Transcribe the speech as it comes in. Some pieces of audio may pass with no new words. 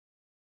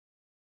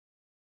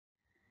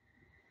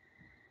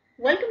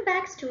Welcome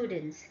back,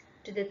 students,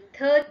 to the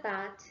third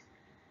part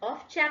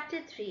of Chapter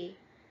 3,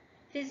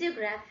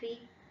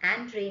 Physiography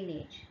and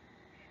Drainage.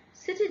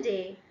 So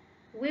today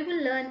we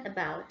will learn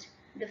about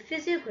the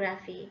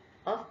physiography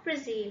of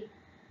Brazil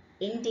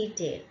in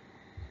detail.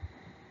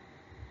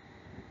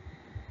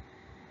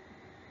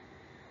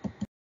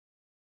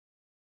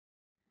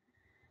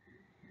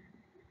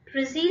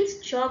 Brazil's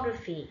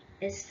geography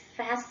is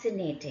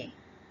fascinating.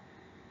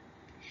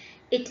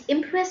 It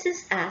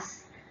impresses us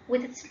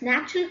with its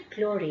natural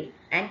glory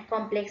and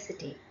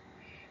complexity.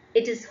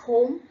 It is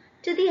home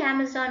to the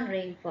Amazon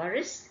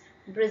rainforests,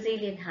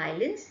 Brazilian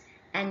highlands,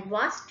 and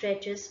vast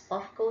stretches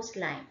of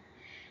coastline.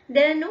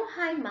 There are no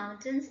high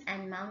mountains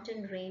and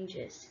mountain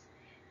ranges.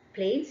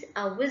 Plains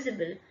are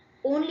visible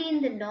only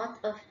in the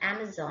north of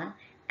Amazon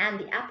and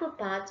the upper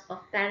parts of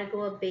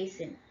Paraguay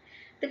Basin.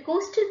 The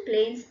coastal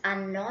plains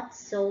are not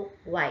so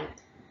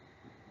wide.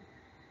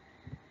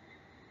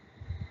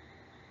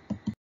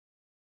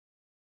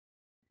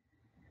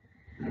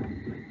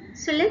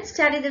 So let's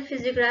study the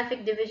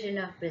physiographic division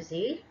of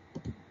Brazil.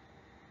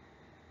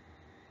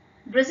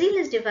 Brazil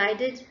is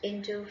divided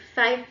into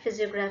 5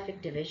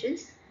 physiographic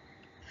divisions.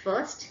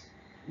 First,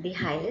 the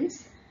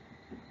highlands.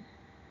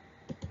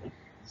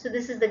 So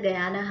this is the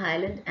Guyana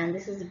highland and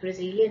this is the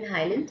Brazilian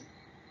highland.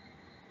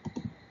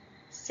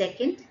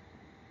 Second,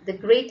 the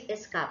Great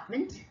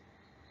Escarpment.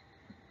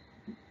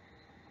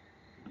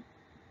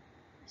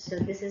 So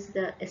this is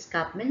the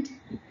escarpment.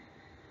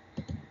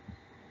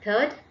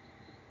 Third,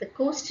 the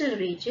coastal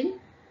region.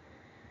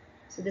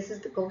 So this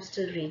is the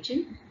coastal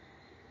region.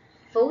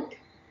 Fourth,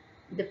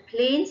 the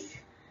plains.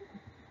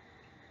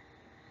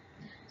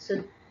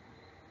 So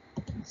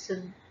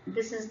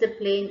this is the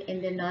plain in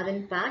the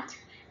northern part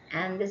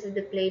and this is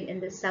the plain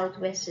in the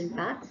southwestern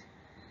part.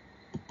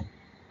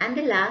 And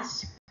the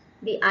last,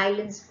 the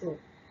islands group.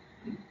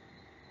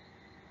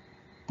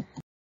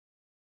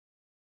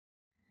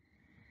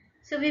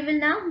 So we will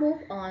now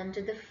move on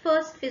to the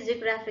first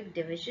physiographic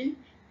division,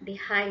 the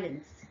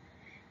highlands.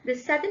 The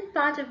southern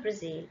part of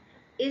Brazil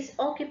is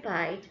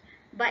occupied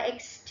by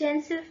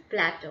extensive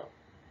plateau.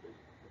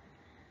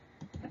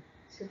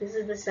 So this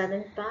is the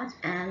southern part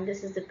and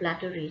this is the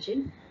plateau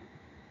region.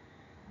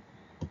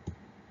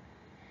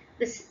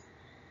 It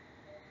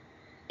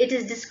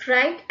is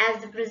described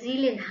as the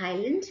Brazilian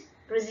highland,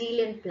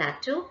 Brazilian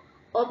plateau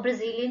or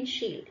Brazilian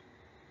shield.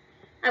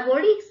 I've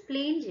already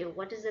explained you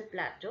what is a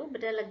plateau,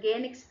 but I'll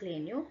again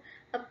explain you.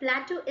 A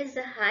plateau is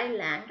a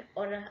highland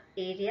or an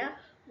area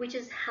which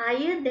is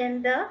higher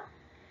than the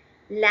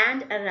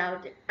land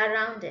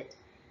around it.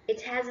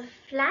 It has a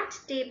flat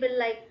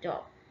table-like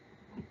top.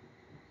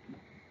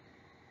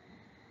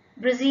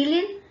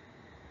 Brazilian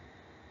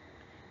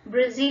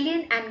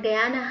and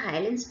Guyana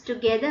highlands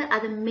together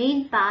are the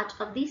main part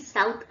of the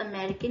South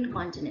American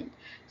continent.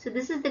 So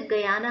this is the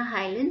Guyana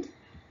highland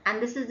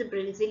and this is the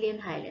Brazilian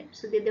highland.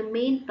 So they're the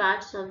main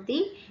parts of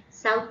the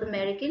South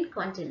American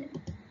continent.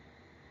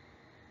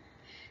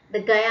 The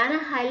Guyana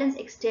highlands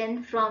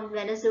extend from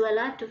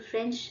Venezuela to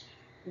French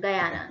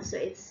Guyana. So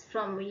it's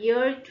from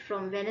here,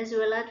 from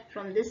Venezuela,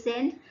 from this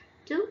end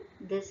to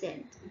this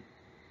end.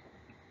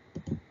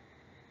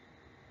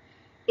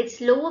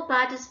 Its lower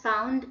part is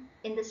found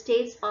in the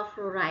states of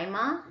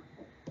Roraima,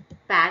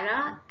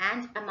 Para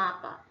and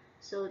Amapá.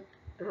 So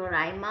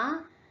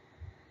Roraima,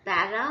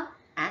 Para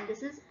and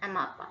this is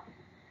Amapá.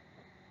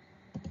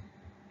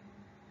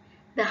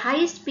 The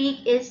highest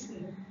peak is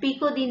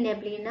Pico de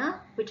Neblina,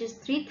 which is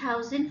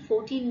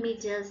 3014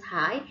 meters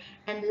high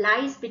and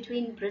lies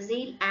between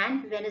Brazil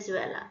and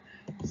Venezuela.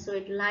 So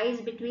it lies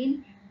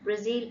between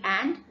Brazil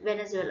and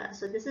Venezuela.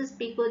 So this is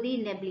Pico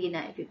de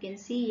Neblina. If you can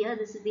see here,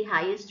 this is the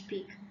highest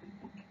peak.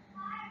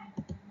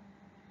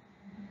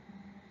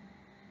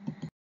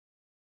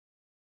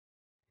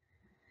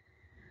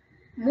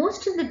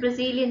 Most of the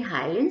Brazilian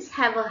highlands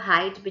have a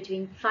height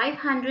between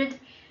 500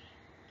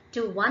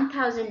 to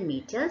 1000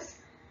 meters.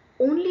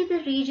 Only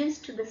the regions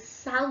to the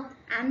south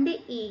and the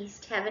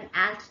east have an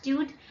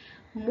altitude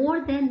more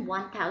than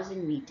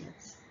 1000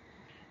 meters.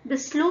 The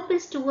slope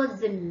is towards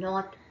the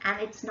north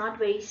and it's not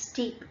very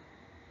steep.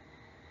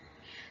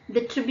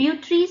 The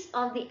tributaries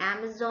of the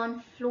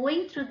Amazon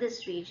flowing through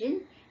this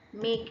region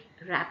make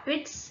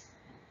rapids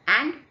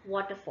and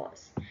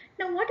waterfalls.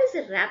 Now, what is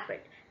a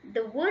rapid?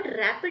 The word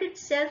rapid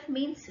itself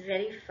means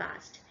very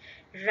fast.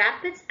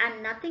 Rapids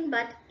are nothing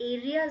but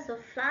areas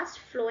of fast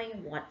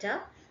flowing water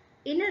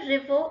in a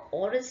river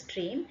or a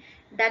stream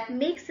that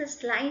makes a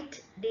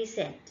slight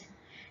descent.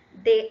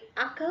 They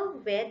occur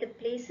where the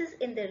places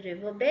in the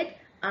riverbed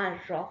are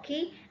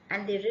rocky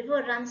and the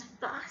river runs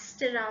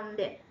fast around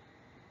them.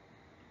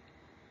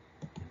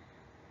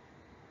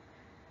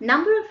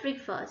 Number of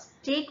rivers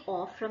take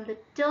off from the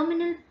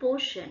terminal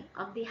portion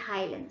of the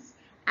highlands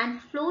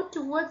and flow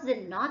towards the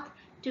north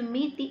to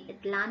meet the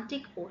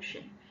Atlantic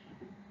Ocean.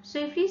 So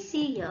if you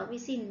see here, we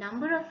see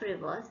number of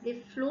rivers,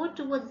 they flow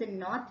towards the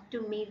north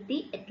to meet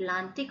the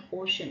Atlantic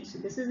Ocean. So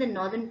this is the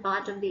northern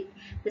part of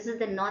this is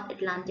the North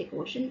Atlantic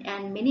Ocean,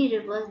 and many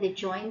rivers, they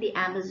join the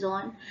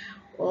Amazon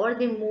or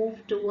they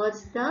move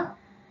towards the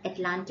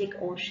Atlantic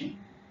Ocean.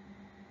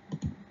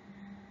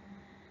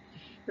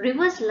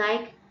 Rivers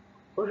like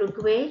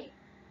Uruguay,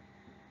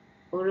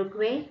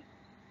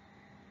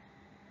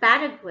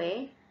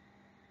 Paraguay,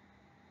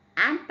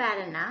 and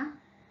Paraná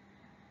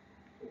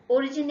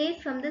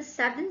originate from the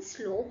southern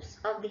slopes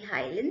of the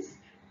highlands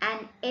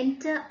and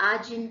enter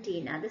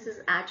Argentina. This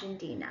is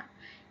Argentina.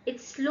 It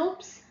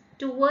slopes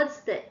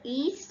towards the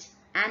east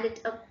and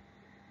its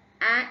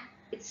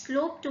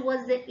slope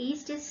towards the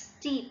east is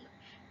steep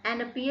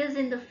and appears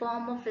in the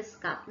form of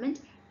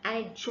escarpment,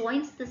 and it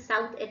joins the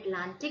South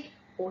Atlantic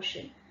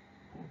Ocean.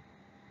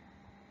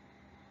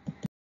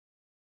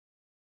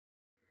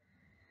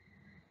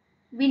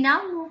 We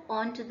now move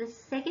on to the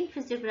second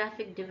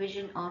physiographic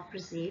division of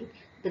Brazil,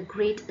 the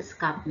Great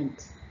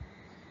Escarpment.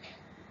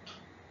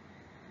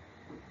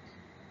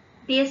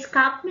 The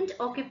escarpment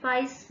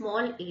occupies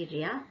small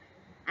area,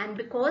 and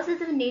because of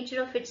the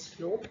nature of its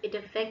slope, it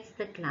affects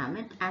the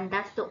climate, and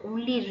that's the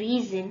only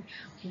reason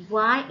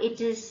why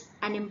it is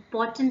an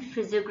important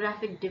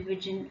physiographic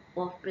division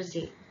of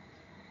Brazil.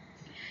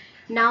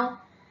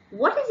 Now,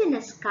 what is an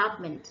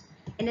escarpment?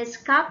 An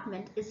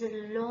escarpment is a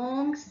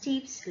long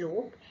steep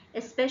slope,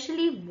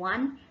 especially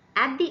one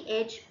at the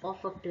edge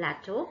of a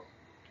plateau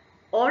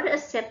or a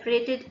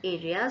separated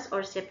areas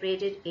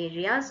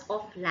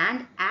of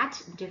land at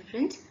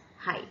different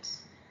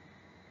heights.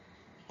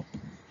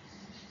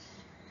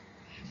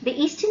 The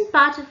eastern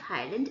part of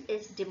Highland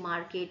is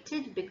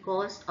demarcated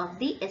because of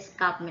the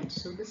escarpment.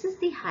 So this is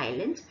the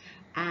Highland,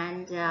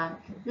 and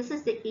this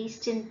is the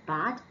eastern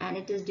part, and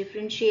it is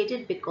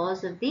differentiated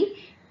because of the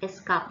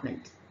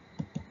escarpment.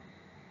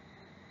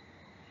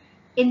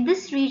 In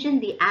this region,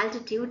 the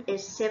altitude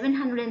is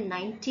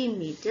 790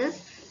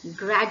 meters,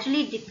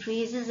 gradually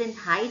decreases in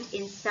height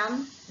in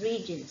some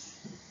regions.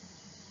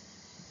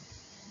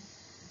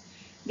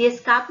 The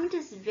escarpment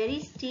is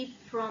very steep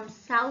from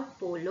Sao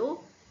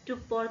Paulo to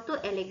Porto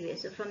Alegre.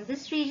 So from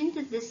this region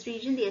to this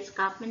region, the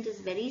escarpment is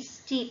very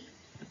steep.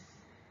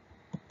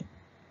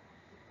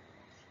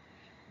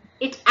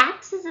 It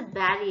acts as a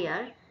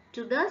barrier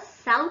to the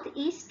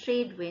southeast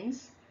trade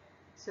winds.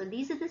 So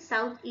these are the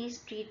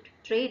southeast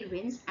trade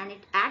winds, and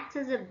it acts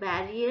as a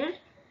barrier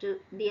to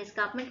the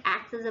escarpment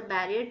acts as a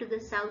barrier to the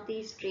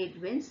southeast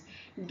trade winds,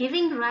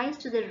 giving rise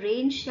to the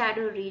rain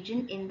shadow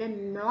region in the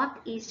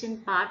northeastern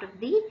part of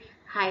the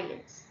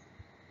highlands.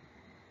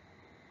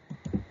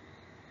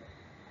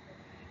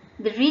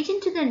 The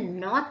region to the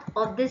north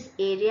of this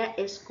area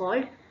is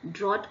called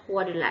drought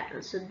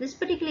quadrilateral. So this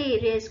particular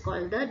area is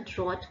called the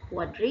drought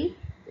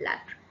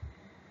quadrilateral.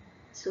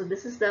 So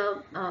this is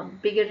the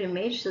bigger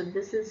image. So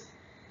this is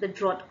the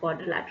drought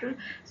quadrilateral.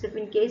 So if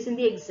in case in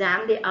the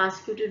exam they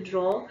ask you to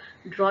draw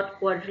drought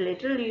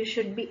quadrilateral, you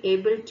should be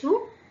able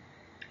to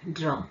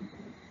draw.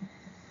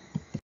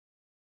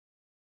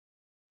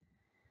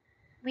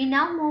 We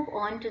now move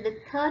on to the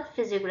third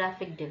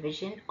physiographic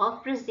division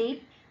of Brazil,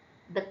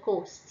 the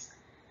coasts.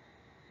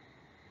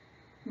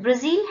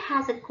 Brazil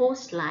has a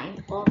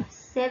coastline of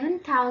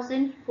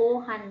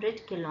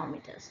 7,400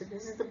 kilometers. So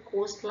this is the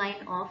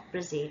coastline of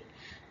Brazil.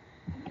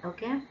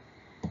 Okay.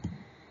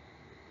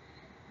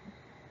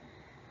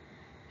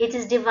 It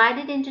is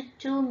divided into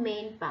two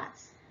main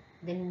parts,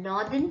 the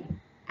northern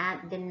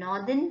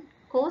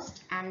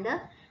coast and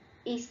the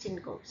eastern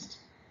coast.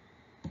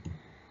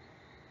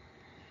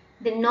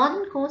 The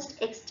northern coast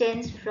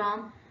extends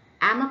from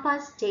Amapá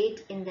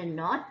state in the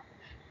north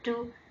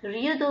to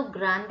Rio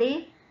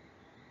Grande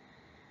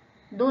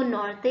do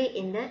Norte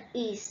in the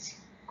east,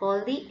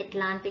 called the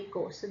Atlantic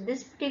coast. So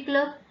this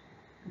particular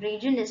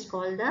region is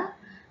called the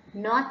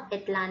North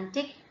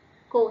Atlantic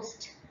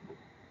coast.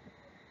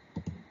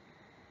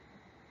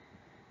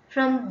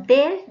 From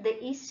there, the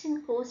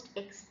eastern coast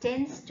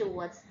extends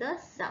towards the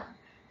south.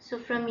 So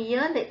from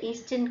here, the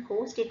eastern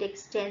coast, it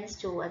extends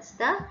towards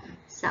the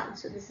south.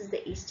 So this is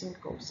the eastern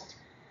coast.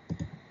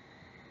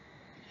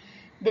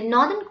 The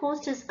northern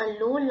coast is a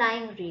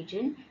low-lying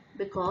region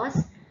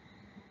because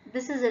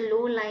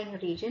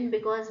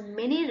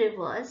many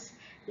rivers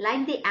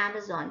like the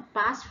Amazon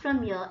pass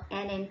from here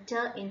and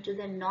enter into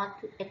the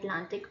North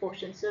Atlantic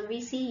Ocean. So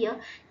we see here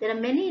there are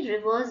many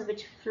rivers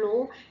which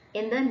flow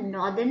in the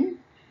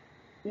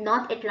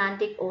North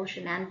Atlantic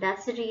Ocean, and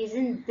that's the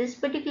reason this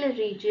particular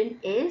region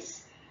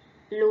is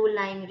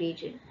low-lying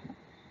region.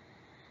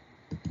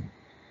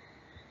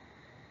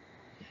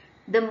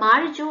 The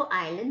Maranhão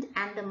Island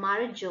and the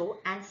Maranhão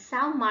and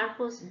São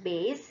Marcos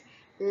bays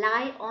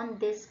lie on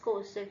this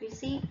coast. So if you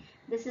see,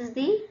 this is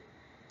the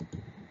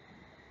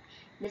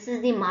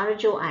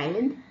Maranhão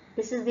Island,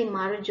 this is the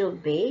Maranhão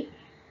Bay,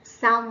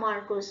 São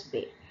Marcos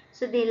Bay.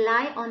 So they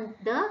lie on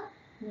the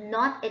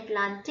North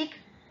Atlantic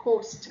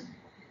coast.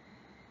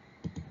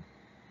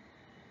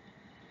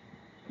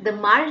 The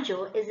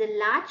Maranhão is a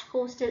large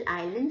coastal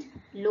island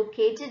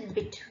located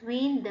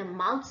between the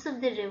mouths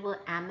of the river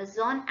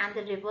Amazon and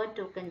the river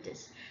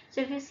Tocantins.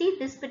 So if you see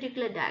this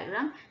particular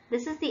diagram,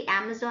 this is the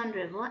Amazon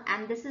river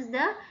and this is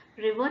the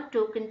river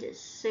Tocantins.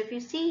 So if you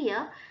see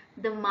here,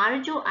 the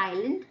Maranhão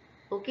Island,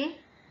 okay,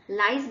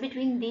 lies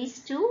between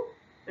these two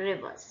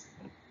rivers.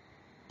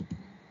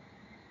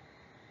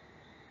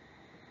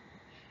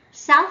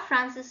 São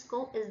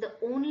Francisco is the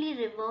only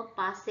river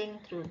passing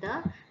through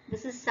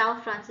this is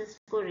São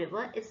Francisco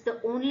River. It's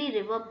the only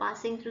river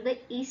passing through the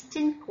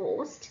eastern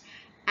coast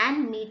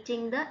and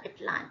meeting the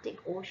Atlantic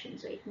Ocean.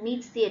 So it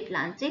meets the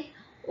Atlantic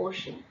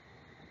Ocean.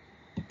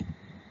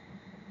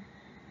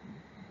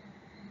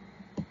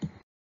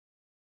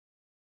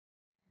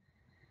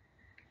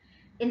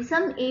 In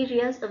some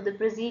areas of the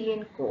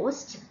Brazilian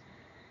coast,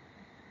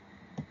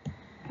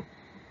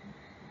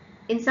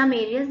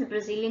 the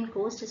Brazilian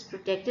coast is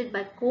protected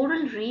by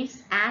coral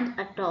reefs and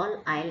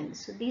atoll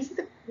islands. So these are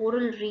the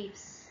coral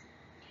reefs,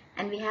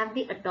 and we have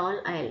the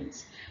atoll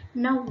islands.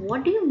 Now,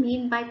 what do you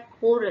mean by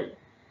coral?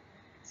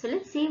 So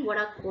let's see what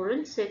are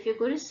coral. So if you're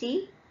going to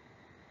see,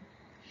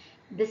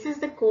 this is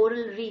the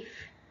coral reef.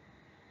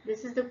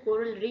 This is the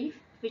coral reef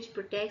which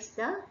protects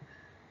the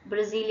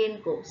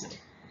Brazilian coast.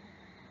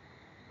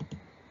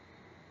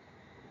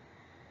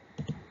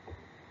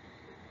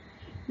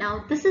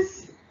 Now this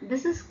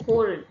is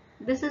coral.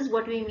 This is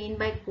what we mean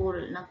by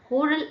coral. Now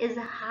coral is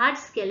a hard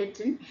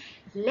skeleton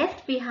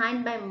left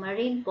behind by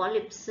marine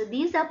polyps. So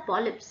these are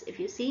polyps.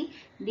 If you see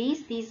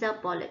these are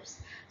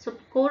polyps. So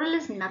coral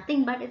is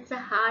nothing but it's a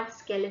hard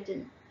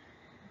skeleton.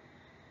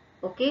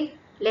 Okay,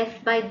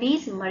 left by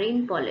these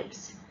marine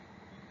polyps.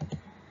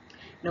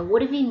 Now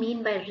what do we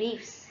mean by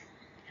reefs?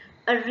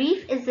 A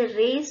reef is a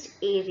raised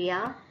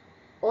area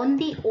on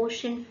the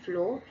ocean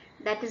floor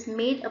that is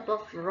made up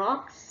of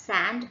rock,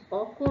 sand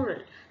or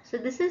coral. So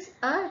this is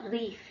a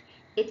reef.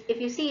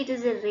 If you see, it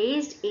is a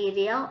raised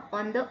area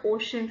on the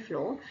ocean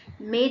floor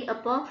made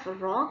up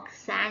of rock,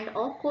 sand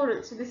or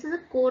coral. So this is a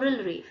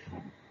coral reef.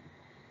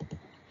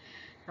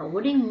 Now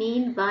what do you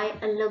mean by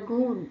a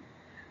lagoon?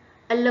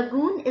 A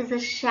lagoon is a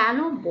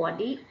shallow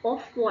body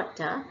of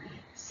water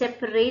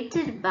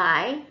separated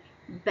by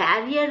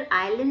barrier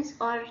islands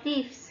or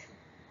reefs.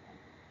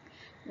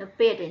 Now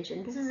pay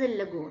attention, this is a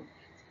lagoon.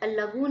 A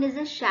lagoon is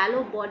a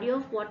shallow body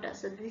of water.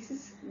 So this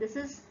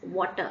is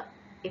water.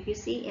 If you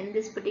see in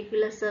this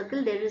particular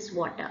circle, there is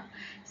water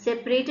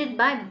separated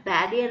by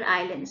barrier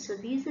islands. So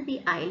these are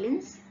the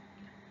islands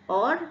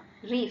or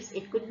reefs.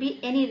 It could be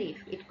any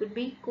reef. It could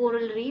be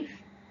coral reef.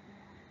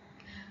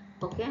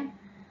 Okay.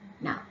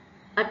 Now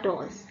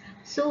atolls.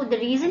 So the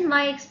reason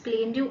why I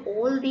explained you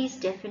all these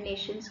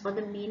definitions for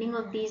the meaning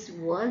of these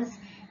words,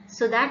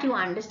 so that you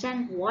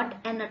understand what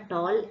an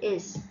atoll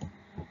is.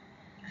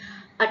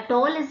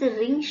 Atoll is a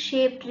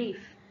ring-shaped reef.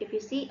 If you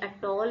see,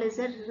 atoll is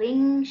a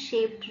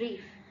ring-shaped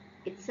reef.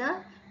 It's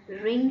a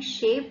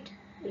ring-shaped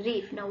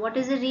reef. Now what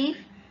is a reef?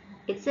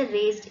 It's a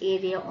raised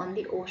area on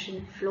the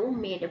ocean floor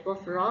made up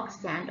of rock,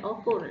 sand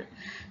or coral.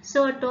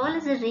 So atoll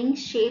is a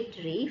ring-shaped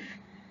reef.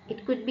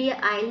 It could be an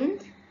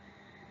island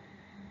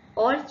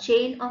or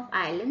chain of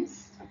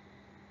islands.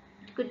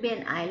 It could be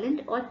an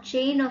island or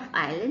chain of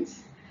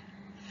islands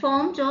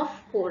formed of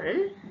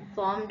coral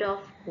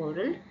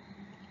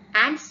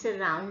and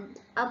surround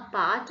a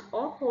part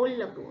or whole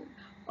lagoon,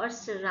 or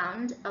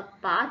surround a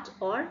part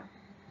or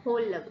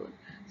whole lagoon.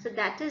 So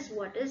that is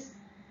what is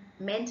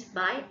meant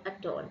by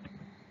atoll.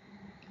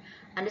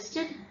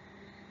 Understood?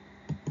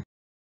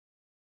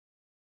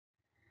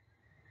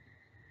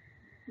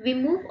 We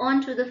move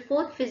on to the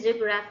fourth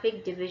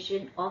physiographic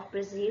division of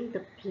Brazil,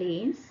 the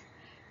plains.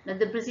 Now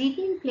the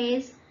Brazilian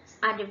plains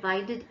are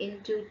divided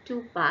into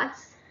two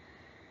parts.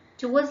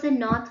 Towards the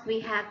north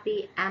we have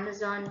the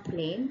Amazon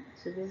plain.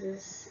 So this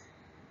is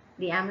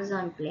the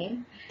Amazon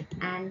plain,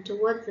 and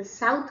towards the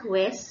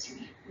southwest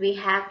we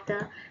have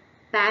the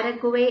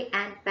Paraguay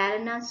and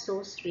Paraná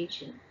source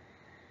region.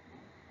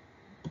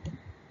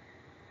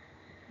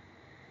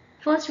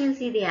 First we'll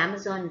see the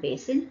Amazon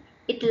basin.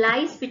 It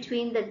lies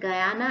between the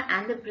Guyana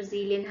and the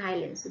Brazilian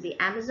Highlands. So the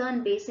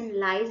Amazon basin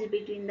lies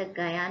between the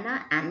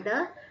Guyana and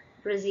the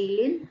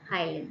Brazilian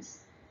Highlands.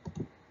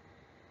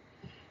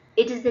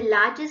 It is the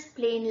largest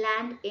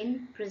plainland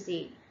in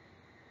Brazil.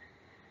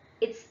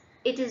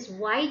 It is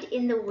wide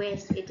in the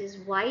west. It is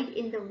wide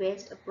in the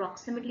west,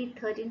 approximately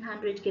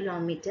 1300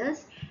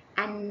 kilometers,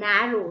 and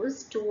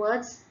narrows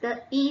towards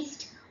the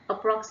east,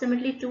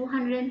 approximately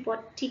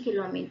 240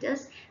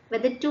 kilometers, where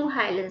the two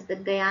highlands, the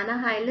Guyana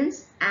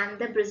Highlands and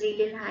the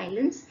Brazilian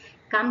Highlands,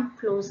 come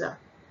closer.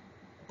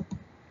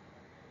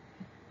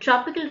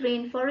 Tropical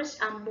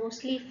rainforests are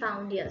mostly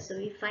found here. So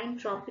we find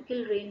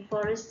tropical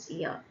rainforests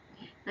here.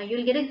 Now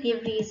you'll get a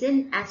give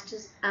reason as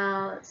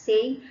to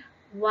saying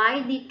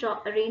why the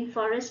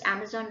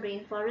Amazon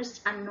rainforests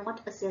are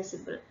not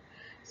accessible.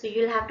 So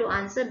you'll have to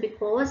answer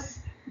because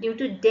due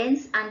to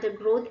dense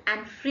undergrowth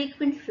and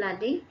frequent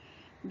flooding,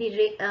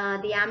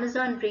 the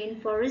Amazon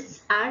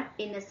rainforests are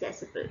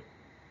inaccessible.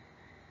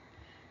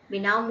 We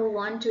now move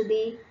on to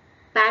the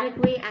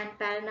Paraguay and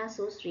Paraná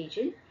source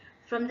region.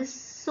 From the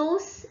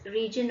source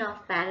region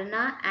of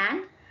Paraná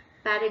and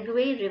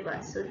Paraguay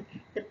rivers. So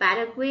the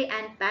Paraguay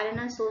and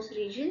Paraná source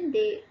region,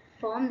 they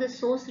form the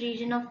source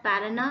region of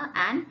Paraná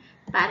and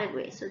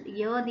Paraguay. So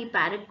here the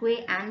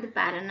Paraguay and the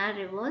Paraná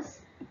rivers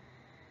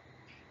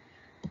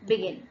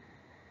begin.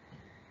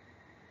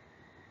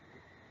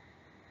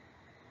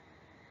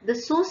 The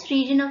source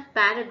region of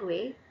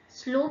Paraguay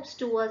slopes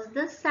towards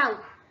the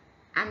south.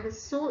 And the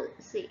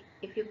see,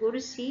 if you go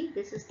to see,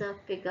 this is the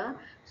figure.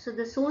 So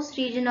the source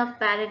region of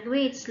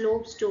Paraguay, it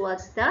slopes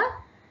towards the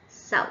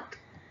south,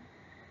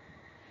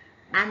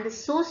 and the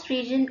source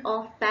region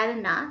of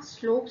Paraná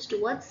slopes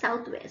towards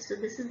southwest. So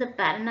this is the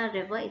Paraná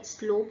river, it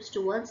slopes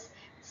towards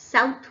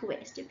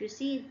southwest. If you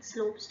see, it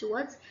slopes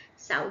towards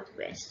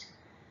southwest.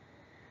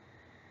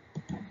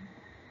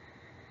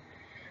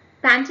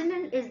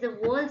 Pantanal is the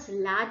world's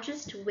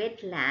largest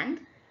wetland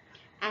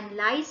and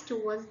lies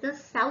towards the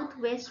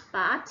southwest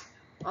part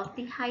of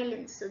the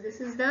Highlands. So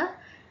this is the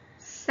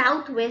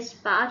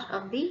southwest part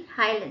of the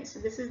Highlands. So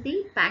this is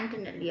the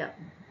Pantanal here.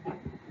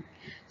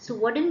 So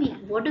what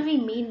do we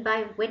mean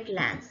by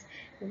wetlands?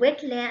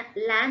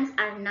 Wetlands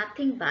are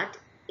nothing but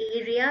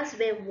areas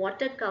where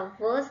water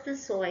covers the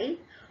soil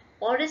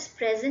or is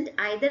present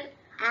either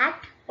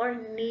at or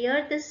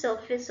near the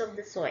surface of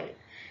the soil.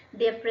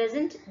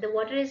 The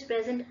water is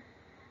present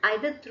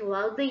either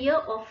throughout the year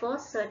or for a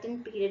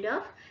certain period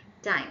of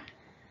time.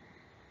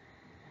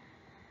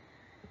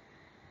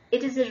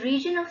 It is a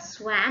region of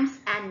swamps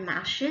and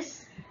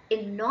marshes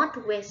in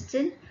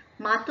northwestern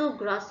Mato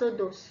Grosso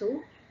do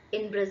Sul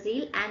in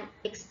Brazil and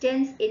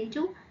extends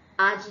into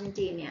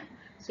Argentina.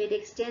 So it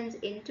extends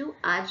into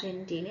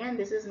Argentina, and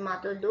this is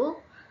Mato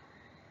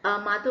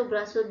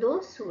Grosso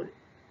do Sul.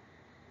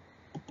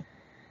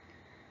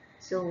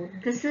 So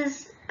this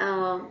is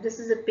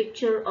a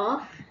picture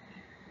of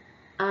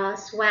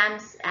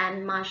swamps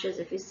and marshes.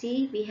 If you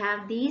see, we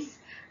have these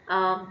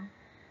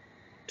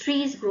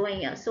trees growing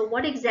here. So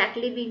what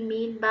exactly we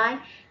mean by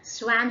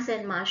swamps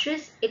and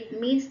marshes? It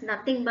means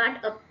nothing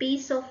but a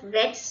piece of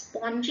wet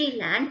spongy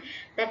land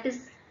that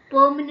is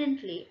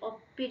permanently or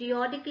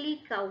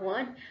periodically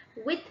covered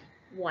with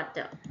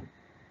water.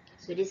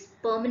 So it is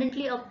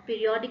permanently or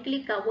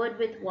periodically covered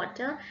with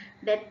water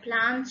where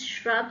plants,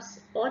 shrubs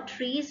or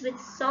trees with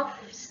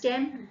soft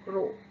stem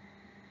grow.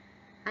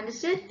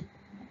 Understood?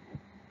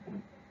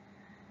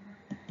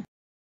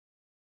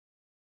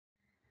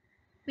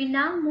 We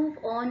now move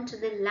on to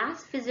the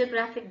last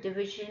physiographic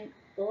division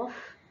of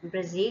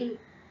Brazil,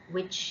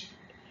 which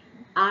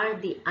are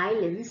the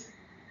islands.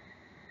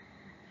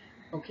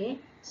 Okay,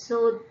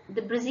 so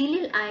the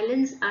Brazilian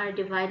islands are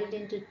divided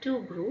into two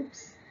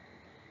groups,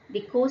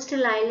 the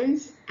coastal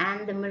islands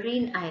and the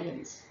marine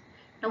islands.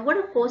 Now, what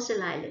are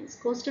coastal islands?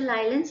 Coastal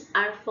islands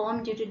are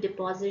formed due to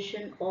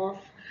deposition of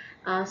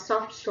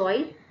soft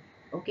soil,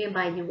 okay,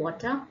 by the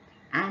water.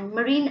 And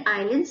marine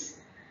islands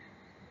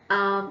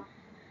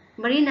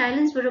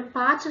were a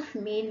part of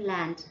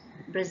mainland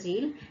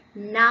Brazil.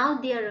 Now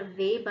they are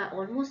away by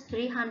almost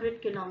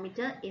 300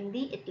 kilometers in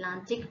the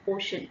Atlantic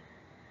Ocean.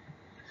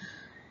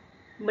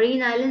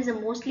 Marine islands are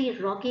mostly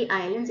rocky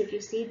islands. If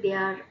you see, they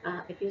are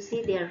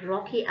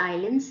rocky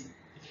islands,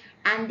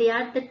 and they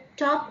are the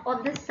top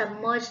of the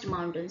submerged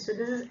mountain. So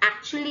this is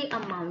actually a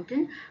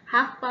mountain.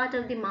 Half part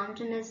of the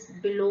mountain is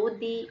below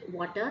the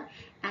water,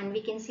 and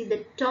we can see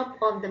the top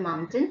of the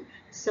mountain.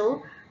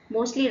 So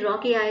mostly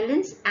rocky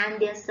islands, and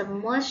they are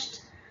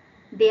submerged.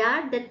 They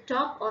are the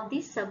top of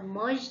the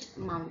submerged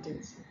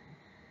mountains.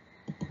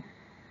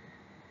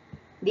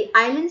 The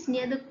islands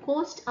near the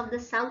coast of the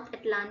South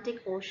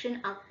Atlantic Ocean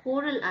are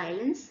coral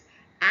islands,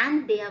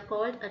 and they are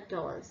called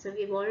atolls. So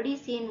we've already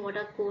seen what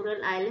are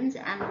coral islands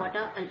and what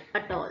are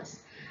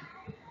atolls.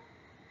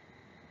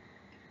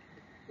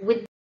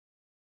 With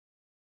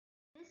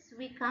this,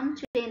 we come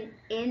to an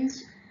end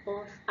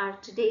of our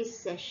today's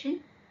session.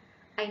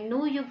 I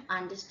know you've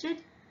understood.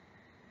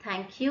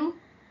 Thank you.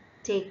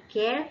 Take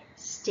care,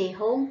 stay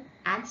home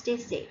and stay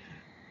safe.